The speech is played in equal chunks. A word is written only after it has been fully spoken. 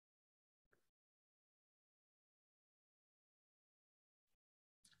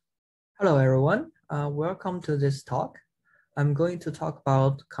Hello, everyone. Welcome to this talk. I'm going to talk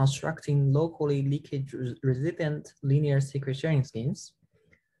about constructing locally leakage-resilient linear secret sharing schemes.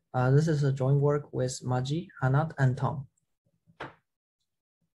 This is a joint work with Maji, Anat, and Tom.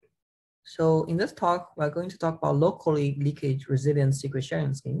 So in this talk, we're going to talk about locally leakage-resilient secret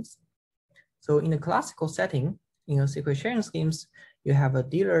sharing schemes. So in a classical setting, in a secret sharing schemes, you have a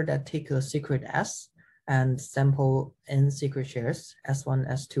dealer that takes a secret S and sample n secret shares,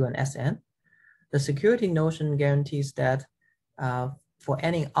 S1, S2, and Sn. The security notion guarantees that for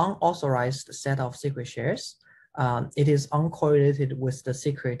any unauthorized set of secret shares, it is uncorrelated with the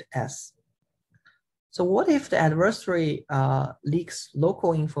secret S. So what if the adversary leaks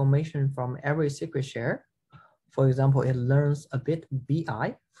local information from every secret share? For example, it learns a bit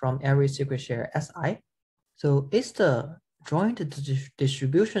BI from every secret share SI. So is the joint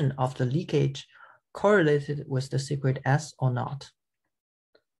distribution of the leakage correlated with the secret S or not?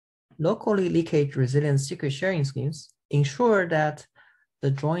 Locally leakage-resilient secret sharing schemes ensure that the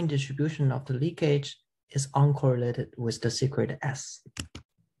joint distribution of the leakage is uncorrelated with the secret S.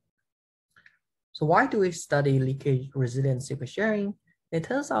 So why do we study leakage-resilient secret sharing? It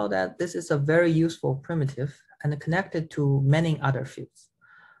turns out that this is a very useful primitive and connected to many other fields.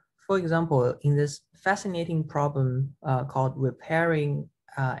 For example, in this fascinating problem called repairing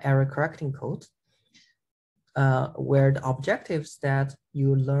error-correcting code, where the objective is that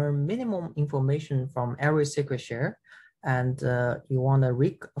you learn minimum information from every secret share, and you want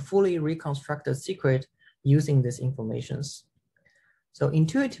to fully reconstruct the secret using these informations. So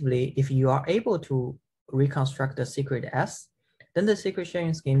intuitively, if you are able to reconstruct the secret S, then the secret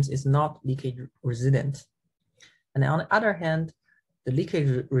sharing schemes is not leakage resilient. And on the other hand, the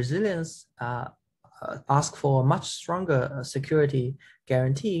leakage resilience ask for a much stronger security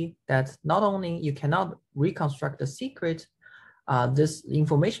guarantee that not only you cannot reconstruct the secret, this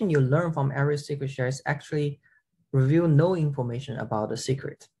information you learn from every secret share is actually reveal no information about the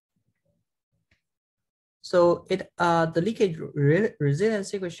secret. So the leakage resilient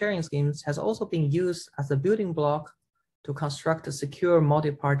secret sharing schemes has also been used as a building block to construct a secure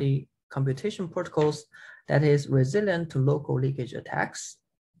multi-party computation protocols that is resilient to local leakage attacks.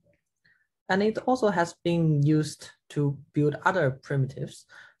 And it also has been used to build other primitives,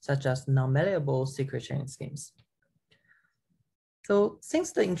 such as non-malleable secret sharing schemes. So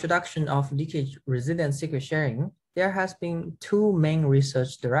since the introduction of leakage-resilient secret sharing, there has been two main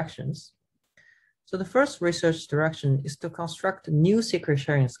research directions. So the first research direction is to construct new secret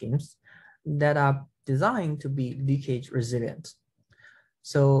sharing schemes that are designed to be leakage-resilient.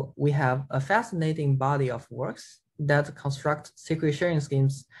 So we have a fascinating body of works that construct secret sharing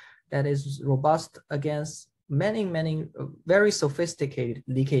schemes that is robust against many very sophisticated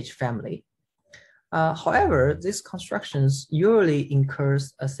leakage family. However, these constructions usually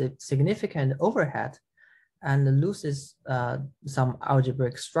incurs a significant overhead and loses some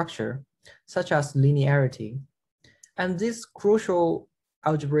algebraic structure, such as linearity. And these crucial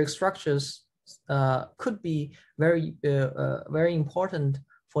algebraic structures could be very important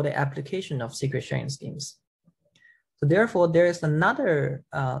for the application of secret sharing schemes. So therefore, there is another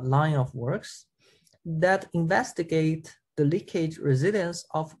line of works that investigate the leakage resilience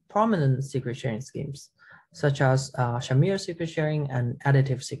of prominent secret sharing schemes, such as Shamir secret sharing and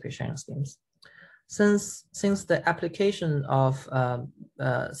additive secret sharing schemes. Since the application of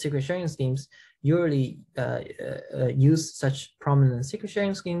secret sharing schemes usually use such prominent secret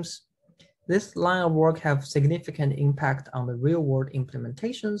sharing schemes, this line of work have significant impact on the real-world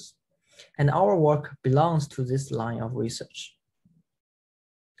implementations, and our work belongs to this line of research.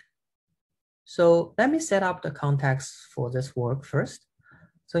 So let me set up the context for this work first.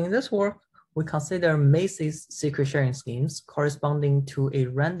 So in this work, we consider Macy's secret sharing schemes corresponding to a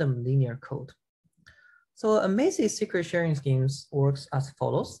random linear code. So a Macy's secret sharing schemes works as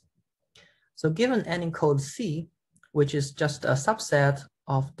follows. So given any code C, which is just a subset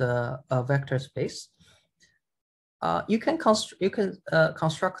of the vector space, you can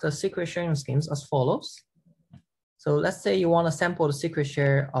construct the secret sharing schemes as follows. So let's say you want to sample the secret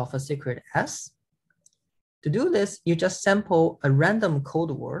share of a secret S. To do this, you just sample a random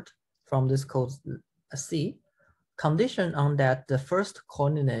code word from this code C, condition on that the first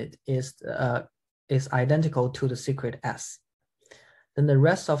coordinate is identical to the secret S. Then the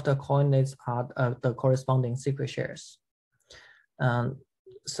rest of the coordinates are the corresponding secret shares.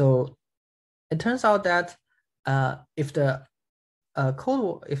 So it turns out that if the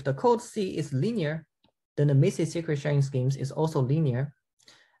code C is linear, then the Macy's secret sharing schemes is also linear.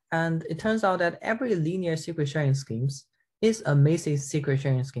 And it turns out that every linear secret sharing schemes is a Macy's secret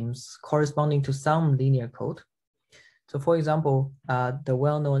sharing schemes corresponding to some linear code. So for example, the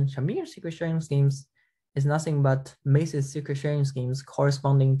well-known Shamir secret sharing schemes is nothing but Macy's secret sharing schemes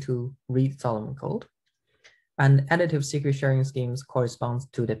corresponding to Reed-Solomon code, and additive secret sharing schemes corresponds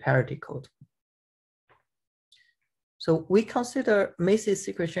to the parity code. So we consider Macy's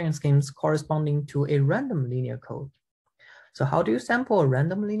secret sharing schemes corresponding to a random linear code. So how do you sample a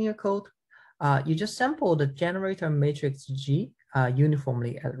random linear code? You just sample the generator matrix G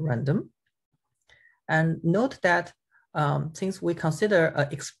uniformly at random. And note that since we consider an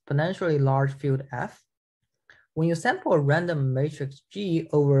exponentially large field F, when you sample a random matrix G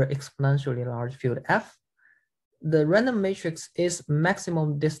over exponentially large field F, the random matrix is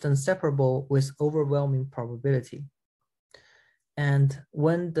maximum distance separable with overwhelming probability. And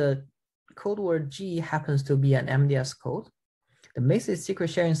when the code word G happens to be an MDS code, the Macy's secret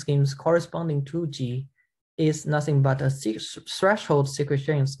sharing schemes corresponding to G is nothing but a threshold secret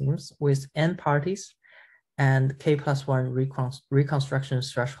sharing schemes with n parties and k+1 reconstruction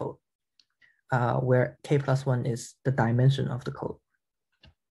threshold, where k+1 is the dimension of the code.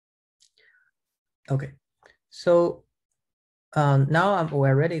 Okay, so now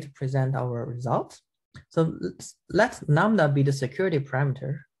we're ready to present our results. So let lambda be the security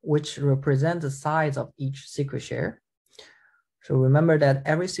parameter, which represents the size of each secret share. So remember that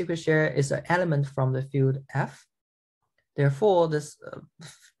every secret share is an element from the field F. Therefore,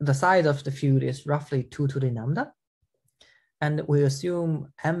 the size of the field is roughly 2 to the lambda. And we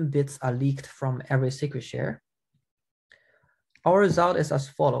assume m bits are leaked from every secret share. Our result is as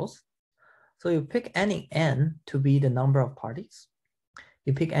follows. So you pick any n to be the number of parties.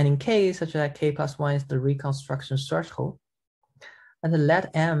 You pick any k such that k+1 is the reconstruction threshold. And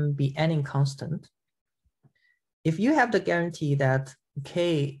let m be any constant. If you have the guarantee that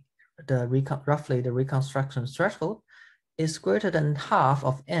k, roughly the reconstruction threshold, is greater than half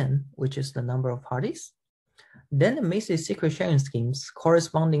of n, which is the number of parties, then the Macy's secret sharing schemes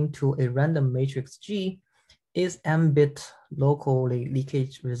corresponding to a random matrix G is m-bit locally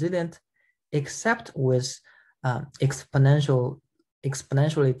leakage resilient, except with exponentially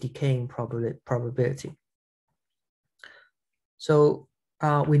decaying probability. So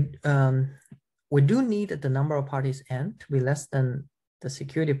we do need the number of parties n to be less than the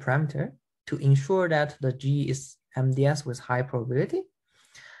security parameter to ensure that the G is MDS with high probability.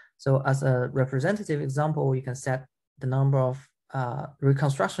 So as a representative example, you can set the number of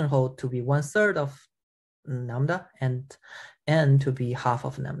reconstruction holes to be 1/3 of lambda and n to be half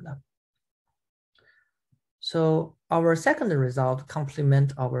of lambda. So our second result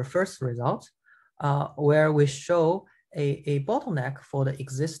complements our first result, where we show a bottleneck for the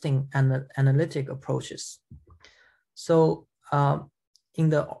existing analytic approaches. So in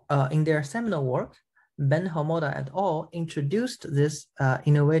their seminal work, Ben Hemanta et al. Introduced this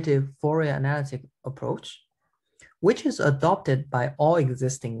innovative Fourier analytic approach, which is adopted by all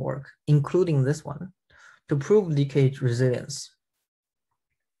existing work, including this one, to prove leakage resilience.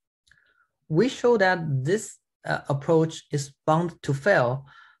 We show that this approach is bound to fail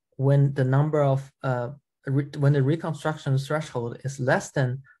when the number of when the reconstruction threshold is less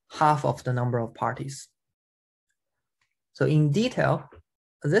than half of the number of parties. So in detail,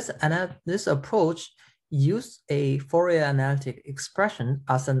 this approach used a Fourier analytic expression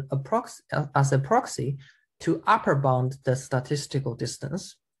as a proxy to upper bound the statistical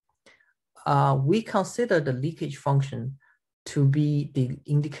distance. We consider the leakage function to be the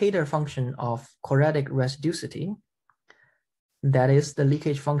indicator function of quadratic residuosity. That is the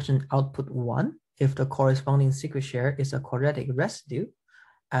leakage function output 1 if the corresponding secret share is a quadratic residue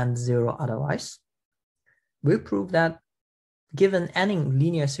and 0 otherwise. We prove that given any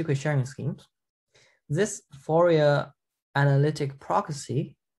linear secret sharing schemes, this Fourier analytic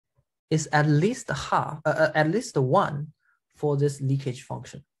proxy is at least one for this leakage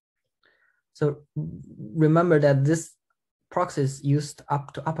function. So remember that this proxy is used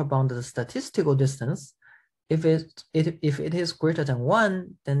up to upper bound the statistical distance. If it is greater than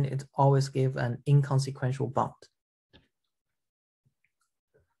 1, then it always gives an inconsequential bound.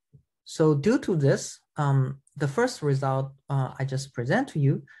 So due to this, the first result I just present to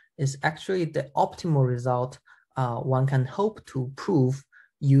you is actually the optimal result one can hope to prove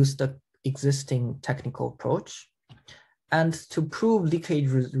use the existing technical approach. And to prove leakage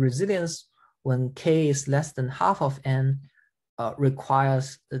resilience when k is less than half of n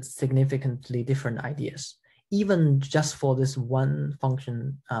requires significantly different ideas, even just for this one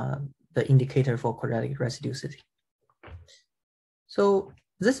function, the indicator for quadratic residuosity. So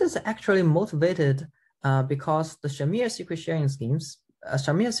this is actually motivated because the Shamir secret sharing schemes,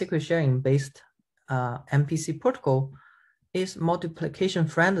 Shamir secret sharing based MPC protocol is multiplication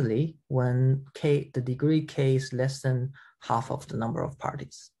friendly when the degree k is less than half of the number of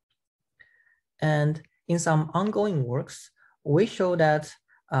parties. And in some ongoing works, we show that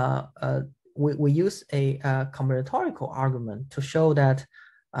we use a combinatorial argument to show that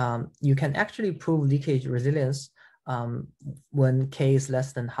you can actually prove leakage resilience when k is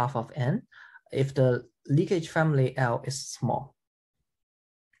less than half of n if the leakage family L is small.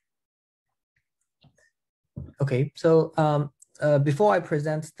 Okay, so before I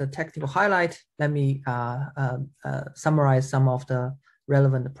present the technical highlight, let me summarize some of the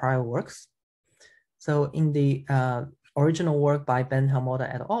relevant prior works. So in the original work by Ben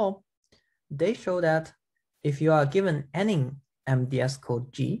Hemanta et al., they show that if you are given any MDS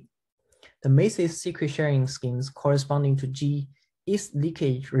code G, the Macy's secret sharing schemes corresponding to G is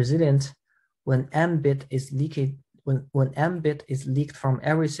leakage resilient when M bit is when M bit is leaked from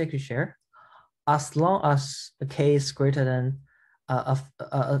every secret share, as long as a k is greater than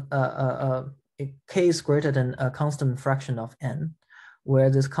k is greater than a constant fraction of n, where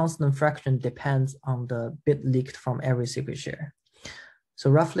this constant fraction depends on the bit leaked from every secret share.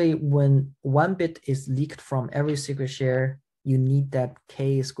 So roughly, when one bit is leaked from every secret share, you need that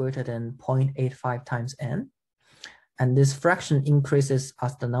k is greater than 0.85 times n. And this fraction increases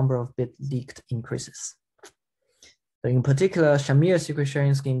as the number of bits leaked increases. So in particular, Shamir secret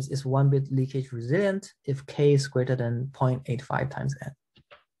sharing schemes is one bit leakage resilient if k is greater than 0.85 times n.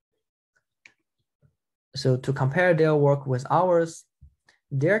 So to compare their work with ours,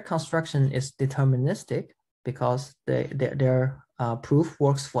 their construction is deterministic because their proof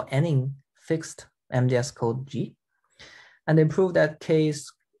works for any fixed MDS code G. And they prove that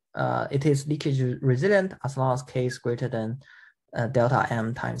it is leakage resilient as long as k is greater than delta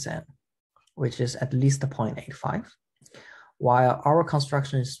m times n, which is at least 0.85. While our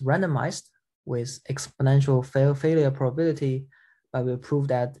construction is randomized with exponential failure probability, but we prove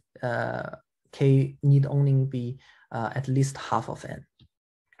that k need only be at least half of n.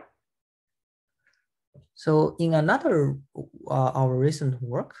 So in another our recent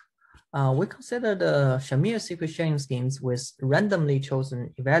work, we consider the Shamir secret sharing schemes with randomly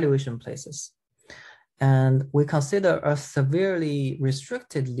chosen evaluation places. And we consider a severely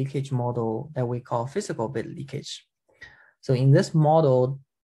restricted leakage model that we call physical bit leakage. So in this model,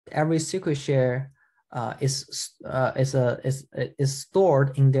 every secret share is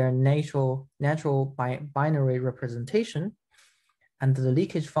stored in their natural binary representation, and the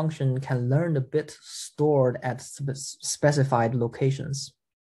leakage function can learn the bit stored at specified locations.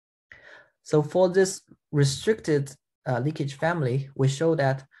 So for this restricted leakage family, we show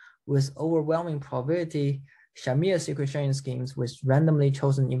that with overwhelming probability, Shamir secret sharing schemes with randomly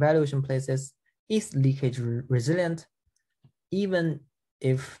chosen evaluation places is leakage resilient, even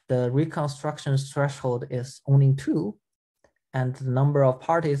if the reconstruction threshold is only 2, and the number of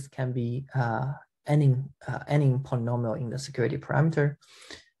parties can be any polynomial in the security parameter,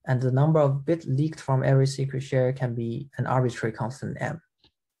 and the number of bits leaked from every secret share can be an arbitrary constant m.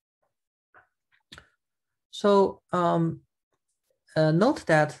 So note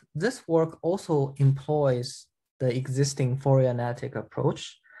that this work also employs the existing Fourier analytic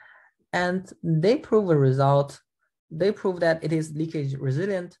approach, and they prove a result. They prove that it is leakage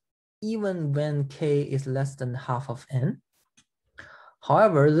resilient even when k is less than half of n.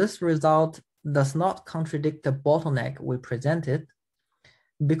 However, this result does not contradict the bottleneck we presented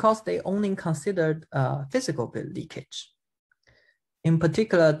because they only considered physical bit leakage. In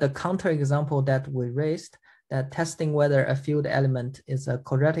particular, the counterexample that we raised, that testing whether a field element is a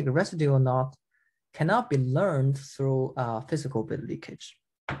quadratic residue or not, cannot be learned through physical bit leakage.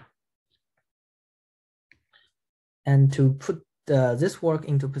 And to put this work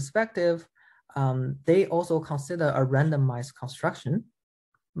into perspective, they also consider a randomized construction,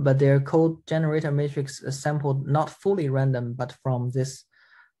 but their code generator matrix is sampled not fully random, but from this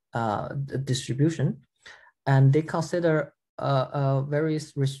distribution. And they consider a very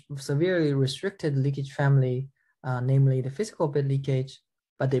severely restricted leakage family, namely the physical bit leakage,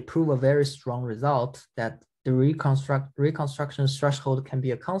 but they prove a very strong result that the reconstruction threshold can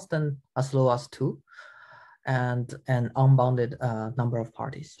be a constant as low as 2 and an unbounded number of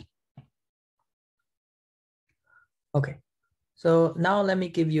parties. Okay, so now let me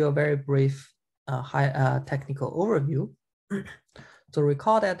give you a very brief technical overview. So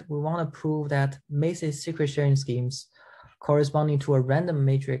recall that we want to prove that Macy's secret sharing schemes corresponding to a random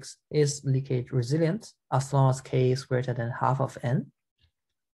matrix is leakage resilient as long as k is greater than half of n.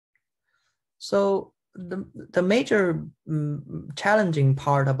 So the major challenging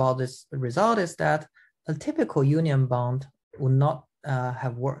part about this result is that a typical union bound would not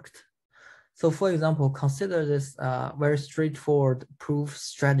have worked. So for example, consider this very straightforward proof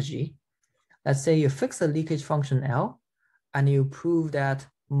strategy. Let's say you fix the leakage function L and you prove that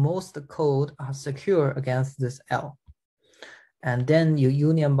most code are secure against this L. And then you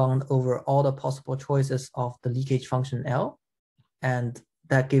union bound over all the possible choices of the leakage function L, and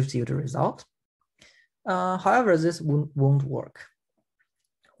that gives you the result. However, this won't work.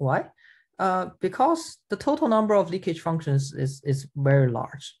 Why? Because the total number of leakage functions is very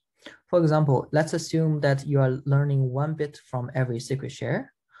large. For example, let's assume that you are learning 1 bit from every secret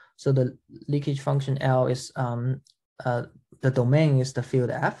share. So the leakage function L is, the domain is the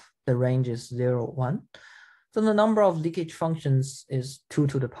field F, the range is 0, 1. So the number of leakage functions is 2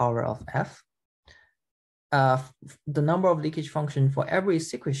 to the power of F. The number of leakage function for every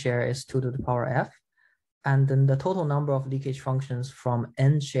secret share is 2 to the power F. And then the total number of leakage functions from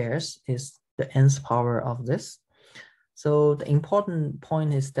n shares is the nth power of this. So the important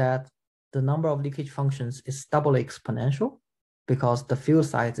point is that the number of leakage functions is doubly exponential because the field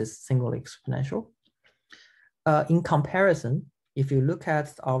size is singly exponential. In comparison, if you look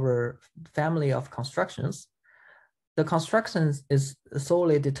at our family of constructions, the constructions is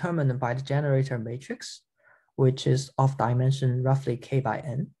solely determined by the generator matrix, which is of dimension roughly k by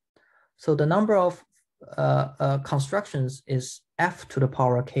n. So the number of constructions is f to the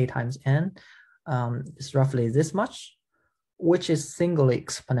power k times n, is roughly this much, which is singly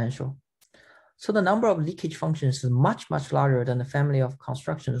exponential. So the number of leakage functions is much, much larger than the family of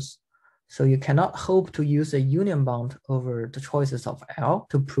constructions. So you cannot hope to use a union bound over the choices of L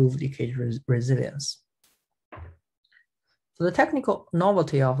to prove leakage resilience. So the technical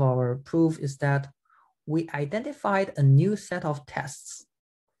novelty of our proof is that we identified a new set of tests.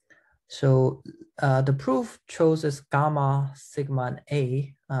 So the proof chooses gamma, sigma, and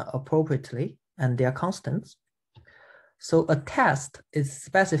A appropriately, and they are constants. So a test is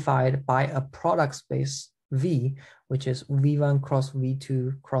specified by a product space V, which is V1 cross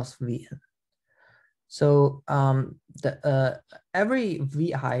V2 cross Vn. So every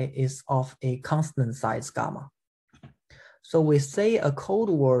Vi is of a constant size gamma. So we say a code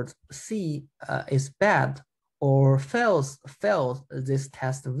word C is bad or fails this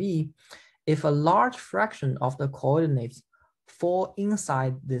test V if a large fraction of the coordinates fall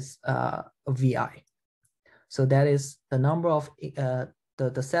inside this Vi. So that is the number of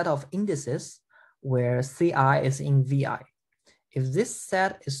the set of indices where Ci is in Vi. If this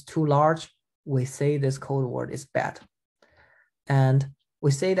set is too large, we say this code word is bad. And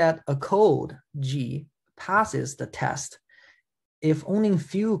we say that a code G passes the test if only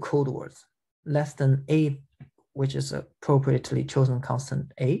few code words less than A, which is appropriately chosen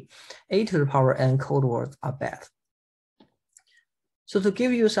constant A to the power n code words are bad. So to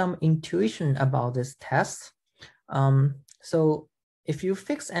give you some intuition about this test, so if you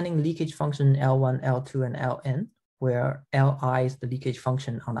fix any leakage function L1, L2, and Ln, where Li is the leakage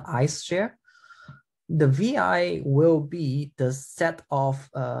function on the ith share, the Vi will be the set of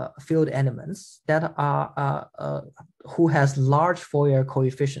field elements that are who has large Fourier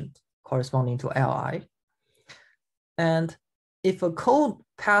coefficient corresponding to Li. And if a code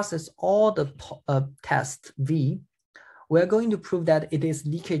passes all the tests V, we're going to prove that it is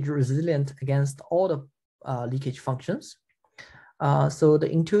leakage resilient against all the leakage functions. So the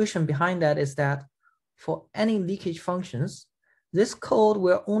intuition behind that is that for any leakage functions, this code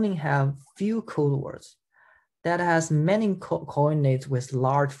will only have few code words that has many coordinates with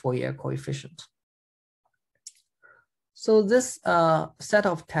large Fourier coefficient. So this set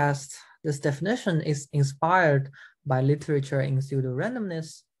of tests, this definition is inspired by literature in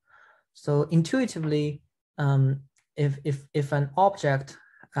pseudo-randomness. So intuitively, if an object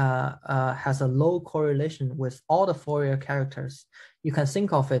has a low correlation with all the Fourier characters, you can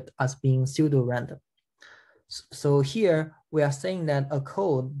think of it as being pseudo-random. So here we are saying that a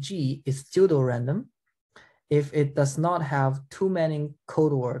code G is pseudo-random if it does not have too many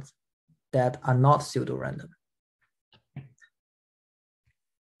code words that are not pseudo-random.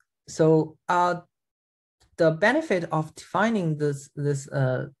 So the benefit of defining this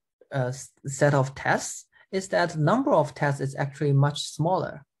set of tests is that number of tests is actually much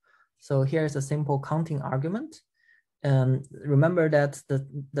smaller. So here's a simple counting argument. Remember that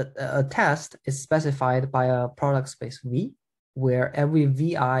a test is specified by a product space V, where every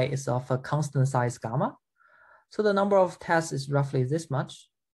Vi is of a constant size gamma. So the number of tests is roughly this much,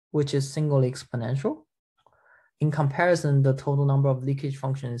 which is singly exponential. In comparison, the total number of leakage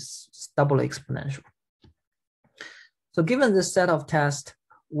functions is doubly exponential. So given this set of tests,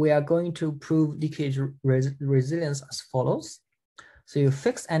 we are going to prove leakage resilience as follows. So you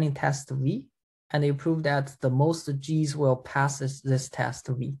fix any test V, and you prove that the most G's will pass this test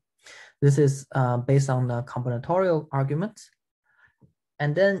V. This is based on the combinatorial argument.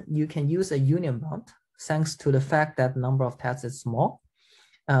 And then you can use a union bound, thanks to the fact that number of tests is small,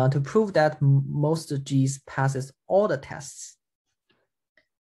 to prove that most G's passes all the tests.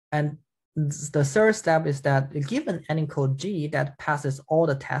 And the third step is that given any code G that passes all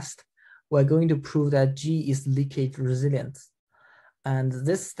the tests, we're going to prove that G is leakage resilient. And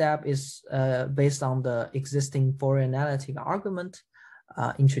this step is based on the existing Fourier analytic argument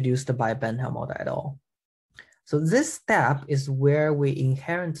introduced by Ben Hemanta et al. So this step is where we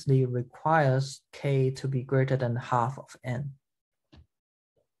inherently requires K to be greater than half of N.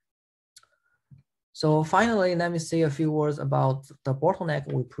 So finally, let me say a few words about the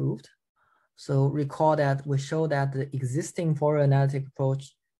bottleneck we proved. So recall that we showed that the existing Fourier analytic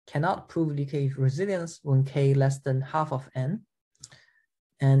approach cannot prove leakage resilience when K less than half of N.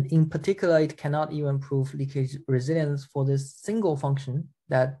 And in particular, it cannot even prove leakage resilience for this single function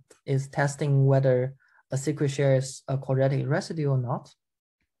that is testing whether a secret share is a quadratic residue or not.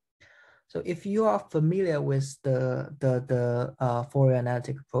 So if you are familiar with the Fourier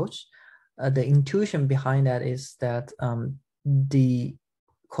analytic approach, the intuition behind that is that the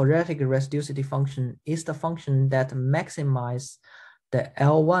quadratic residucity function is the function that maximizes the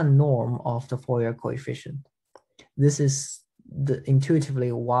L1 norm of the Fourier coefficient. This is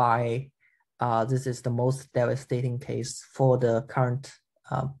intuitively why this is the most devastating case for the current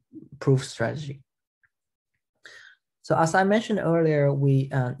proof strategy. So as I mentioned earlier, we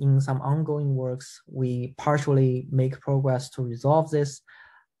in some ongoing works, we partially make progress to resolve this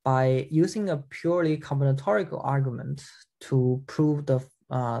by using a purely combinatorial argument to prove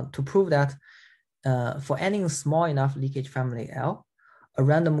that for any small enough leakage family L, a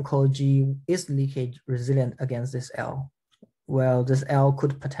random code G is leakage resilient against this L. Well, this L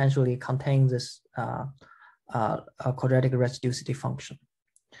could potentially contain this quadratic reductivity function.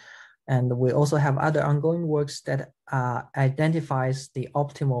 And we also have other ongoing works that identifies the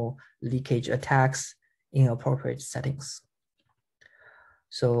optimal leakage attacks in appropriate settings.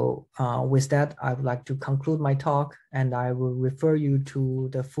 So with that, I would like to conclude my talk, and I will refer you to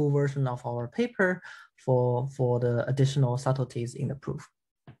the full version of our paper for the additional subtleties in the proof.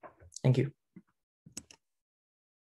 Thank you.